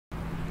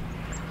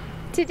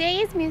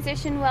Today's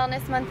Musician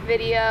Wellness Month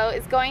video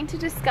is going to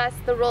discuss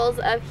the roles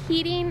of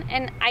heating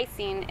and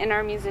icing in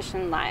our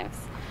musician lives.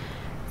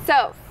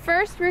 So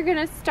first we're going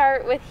to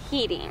start with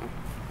heating.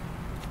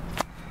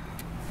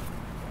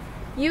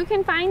 You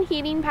can find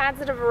heating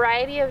pads at a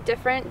variety of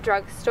different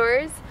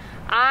drugstores.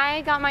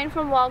 I got mine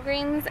from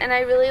Walgreens and I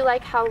really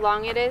like how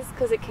long it is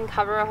because it can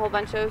cover a whole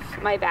bunch of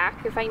my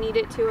back if I need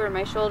it to, or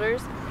my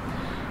shoulders.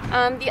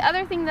 The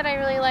other thing that I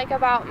really like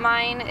about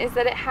mine is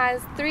that it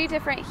has 3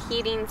 different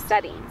heating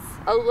settings: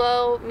 a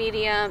low,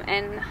 medium,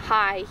 and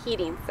high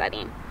heating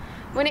setting.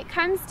 When it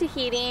comes to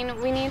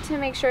heating, we need to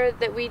make sure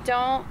that we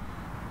don't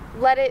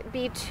let it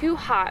be too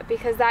hot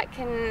because that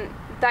can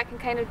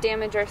kind of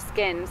damage our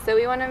skin. So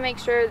we want to make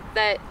sure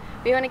that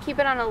we want to keep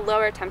it on a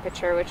lower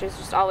temperature, which is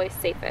just always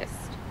safest.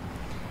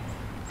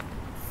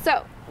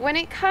 So when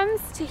it comes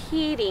to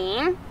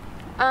heating,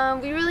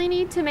 we really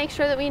need to make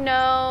sure that we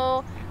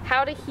know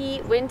how to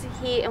heat, when to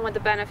heat, and what the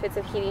benefits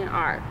of heating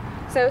are.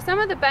 So some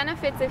of the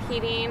benefits of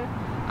heating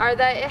are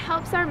that it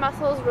helps our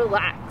muscles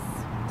relax.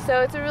 So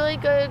it's a really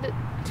good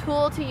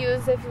tool to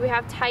use if we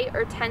have tight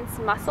or tense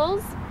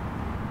muscles.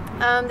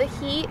 The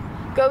heat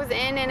goes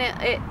in and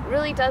it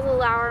really does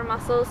allow our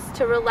muscles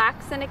to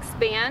relax and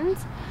expand,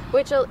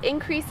 which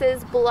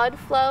increases blood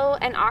flow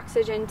and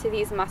oxygen to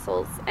these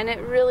muscles, and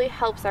it really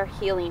helps our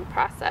healing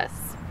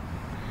process.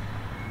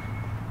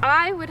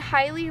 I would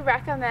highly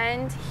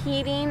recommend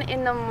heating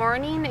in the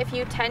morning if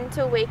you tend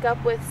to wake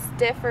up with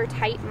stiff or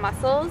tight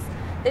muscles.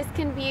 This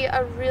can be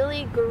a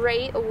really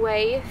great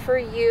way for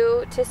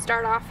you to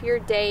start off your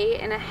day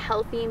in a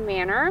healthy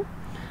manner.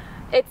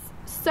 It's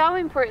so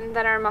important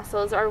that our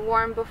muscles are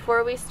warm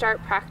before we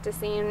start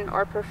practicing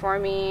or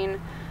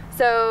performing.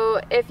 So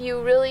if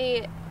you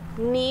really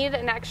need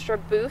an extra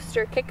boost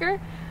or kicker,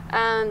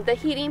 the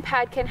heating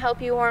pad can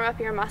help you warm up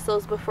your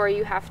muscles before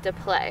you have to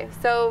play.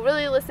 So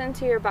really listen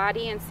to your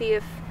body and see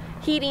if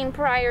heating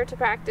prior to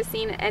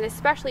practicing, and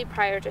especially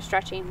prior to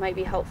stretching, might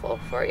be helpful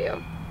for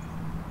you.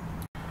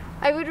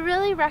 I would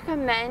really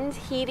recommend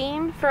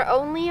heating for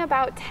only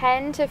about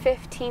 10 to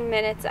 15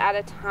 minutes at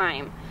a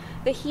time.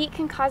 The heat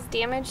can cause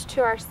damage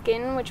to our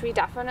skin, which we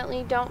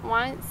definitely don't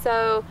want,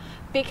 so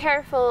be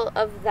careful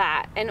of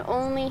that and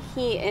only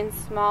heat in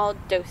small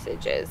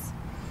dosages.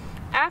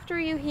 After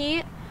you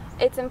heat,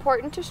 it's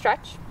important to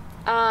stretch.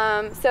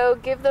 So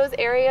give those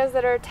areas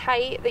that are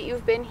tight that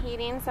you've been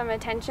heating some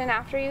attention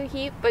after you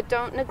heat, but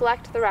don't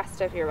neglect the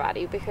rest of your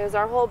body because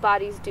our whole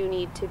bodies do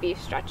need to be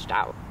stretched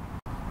out.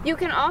 You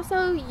can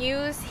also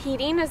use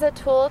heating as a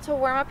tool to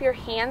warm up your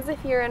hands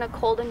if you're in a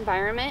cold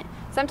environment.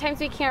 Sometimes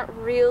we can't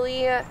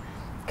really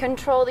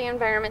control the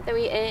environment that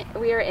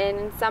we are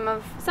in. Some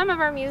of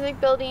our music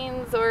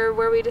buildings or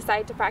where we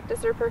decide to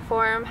practice or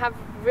perform have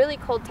really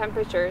cold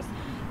temperatures.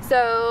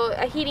 So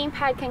a heating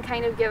pad can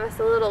kind of give us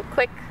a little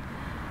quick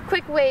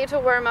way to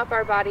warm up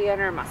our body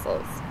and our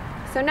muscles.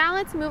 So now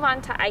let's move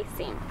on to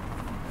icing.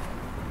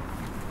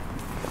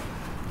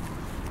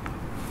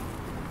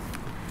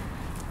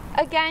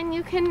 Again,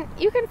 you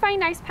can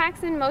find ice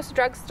packs in most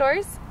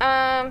drugstores.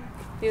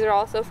 These are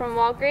also from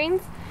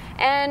Walgreens.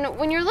 And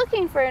when you're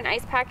looking for an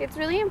ice pack, it's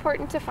really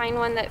important to find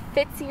one that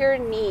fits your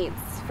needs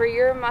for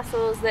your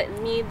muscles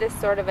that need this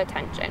sort of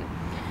attention.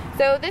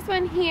 So this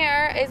one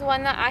here is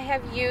one that I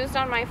have used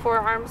on my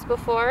forearms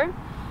before.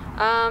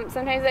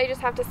 Sometimes I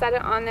just have to set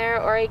it on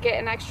there, or I get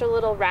an extra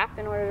little wrap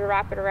in order to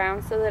wrap it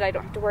around so that I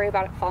don't have to worry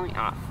about it falling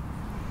off.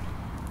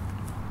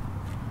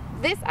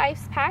 This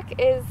ice pack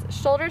is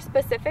shoulder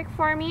specific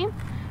for me.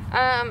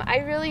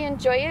 I really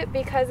enjoy it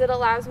because it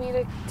allows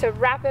me to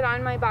wrap it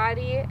on my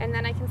body and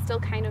then I can still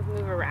kind of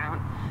move around.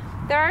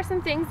 There are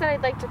some things that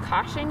I'd like to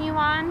caution you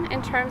on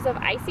in terms of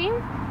icing.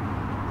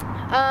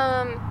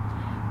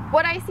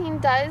 What icing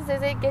does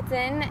is it gets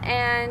in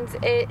and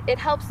it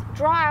helps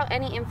draw out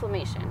any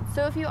inflammation.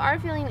 So if you are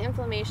feeling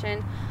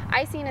inflammation,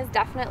 icing is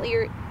definitely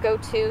your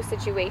go-to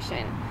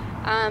situation.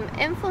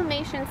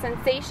 Inflammation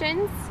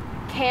sensations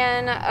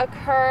can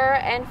occur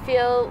and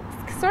feel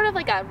sort of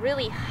like a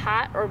really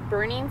hot or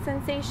burning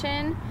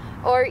sensation,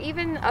 or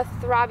even a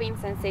throbbing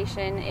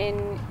sensation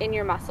in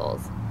your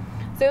muscles.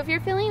 So if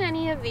you're feeling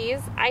any of these,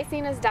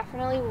 icing is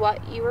definitely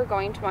what you are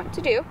going to want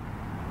to do.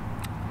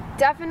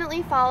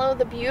 Definitely follow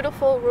the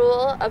beautiful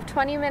rule of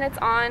 20 minutes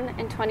on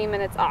and 20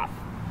 minutes off.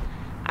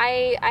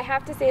 I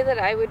have to say that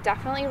I would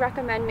definitely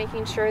recommend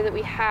making sure that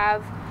we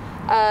have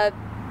a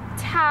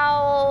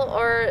towel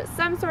or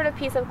some sort of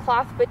piece of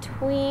cloth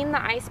between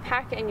the ice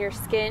pack and your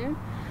skin,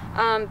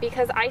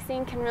 because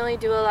icing can really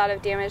do a lot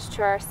of damage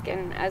to our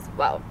skin as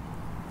well.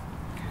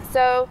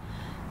 So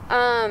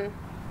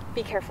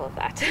be careful of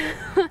that.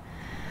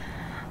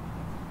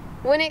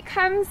 When it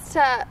comes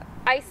to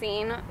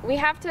icing, we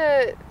have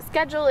to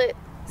schedule it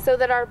so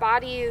that our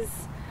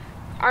bodies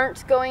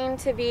aren't going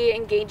to be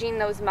engaging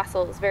those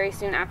muscles very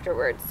soon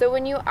afterwards. So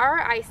when you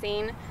are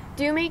icing,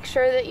 do make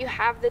sure that you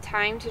have the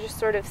time to just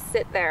sort of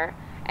sit there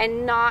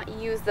and not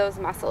use those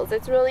muscles.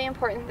 It's really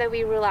important that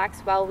we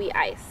relax while we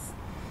ice.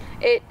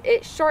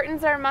 It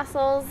shortens our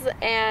muscles,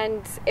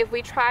 and if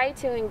we try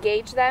to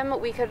engage them,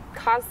 we could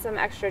cause some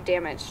extra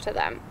damage to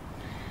them.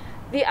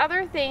 The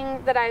other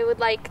thing that I would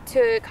like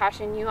to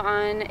caution you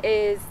on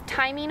is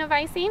timing of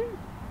icing.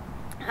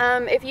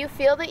 If you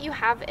feel that you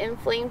have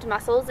inflamed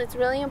muscles, it's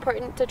really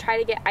important to try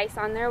to get ice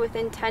on there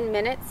within 10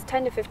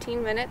 to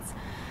 15 minutes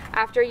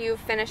after you've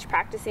finished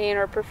practicing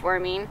or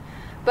performing.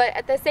 But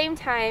at the same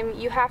time,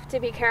 you have to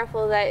be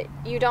careful that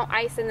you don't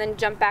ice and then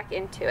jump back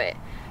into it.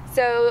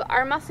 So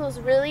our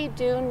muscles really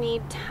do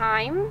need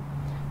time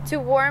to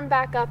warm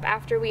back up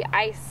after we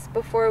ice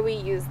before we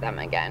use them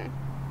again.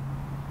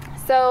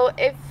 So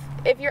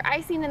if you're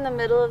icing in the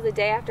middle of the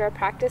day after a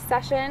practice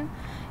session,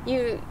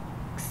 you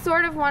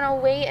sort of want to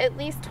wait at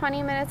least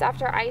 20 minutes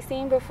after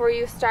icing before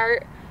you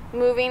start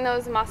moving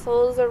those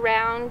muscles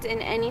around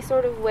in any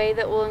sort of way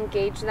that will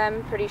engage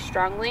them pretty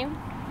strongly.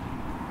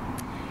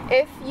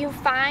 If you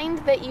find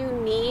that you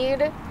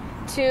need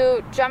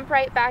to jump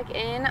right back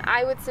in,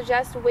 I would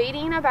suggest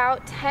waiting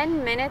about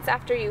 10 minutes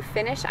after you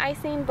finish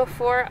icing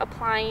before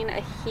applying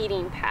a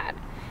heating pad.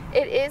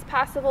 It is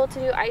possible to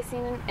do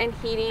icing and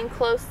heating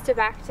close to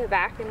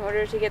back in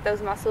order to get those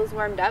muscles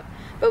warmed up,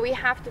 but we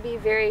have to be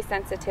very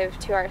sensitive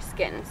to our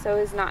skin so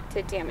as not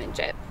to damage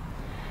it.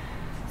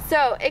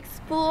 So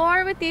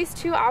explore with these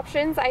two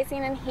options,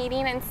 icing and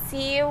heating, and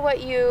see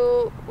what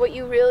you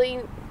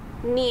really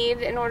need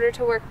in order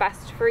to work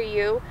best for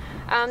you.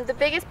 The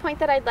biggest point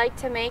that I'd like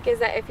to make is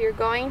that if you're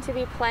going to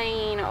be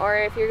playing or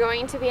if you're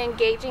going to be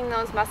engaging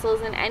those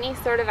muscles in any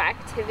sort of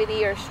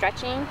activity or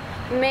stretching,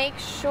 make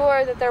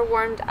sure that they're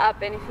warmed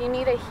up, and if you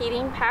need a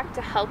heating pack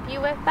to help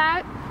you with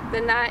that,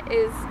 then that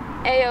is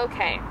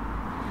a-okay.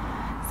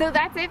 So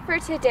that's it for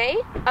today.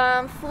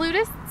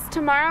 Flutists,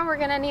 tomorrow we're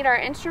going to need our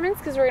instruments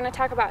because we're going to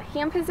talk about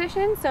hand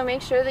positions, so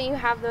make sure that you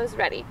have those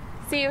ready.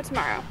 See you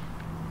tomorrow.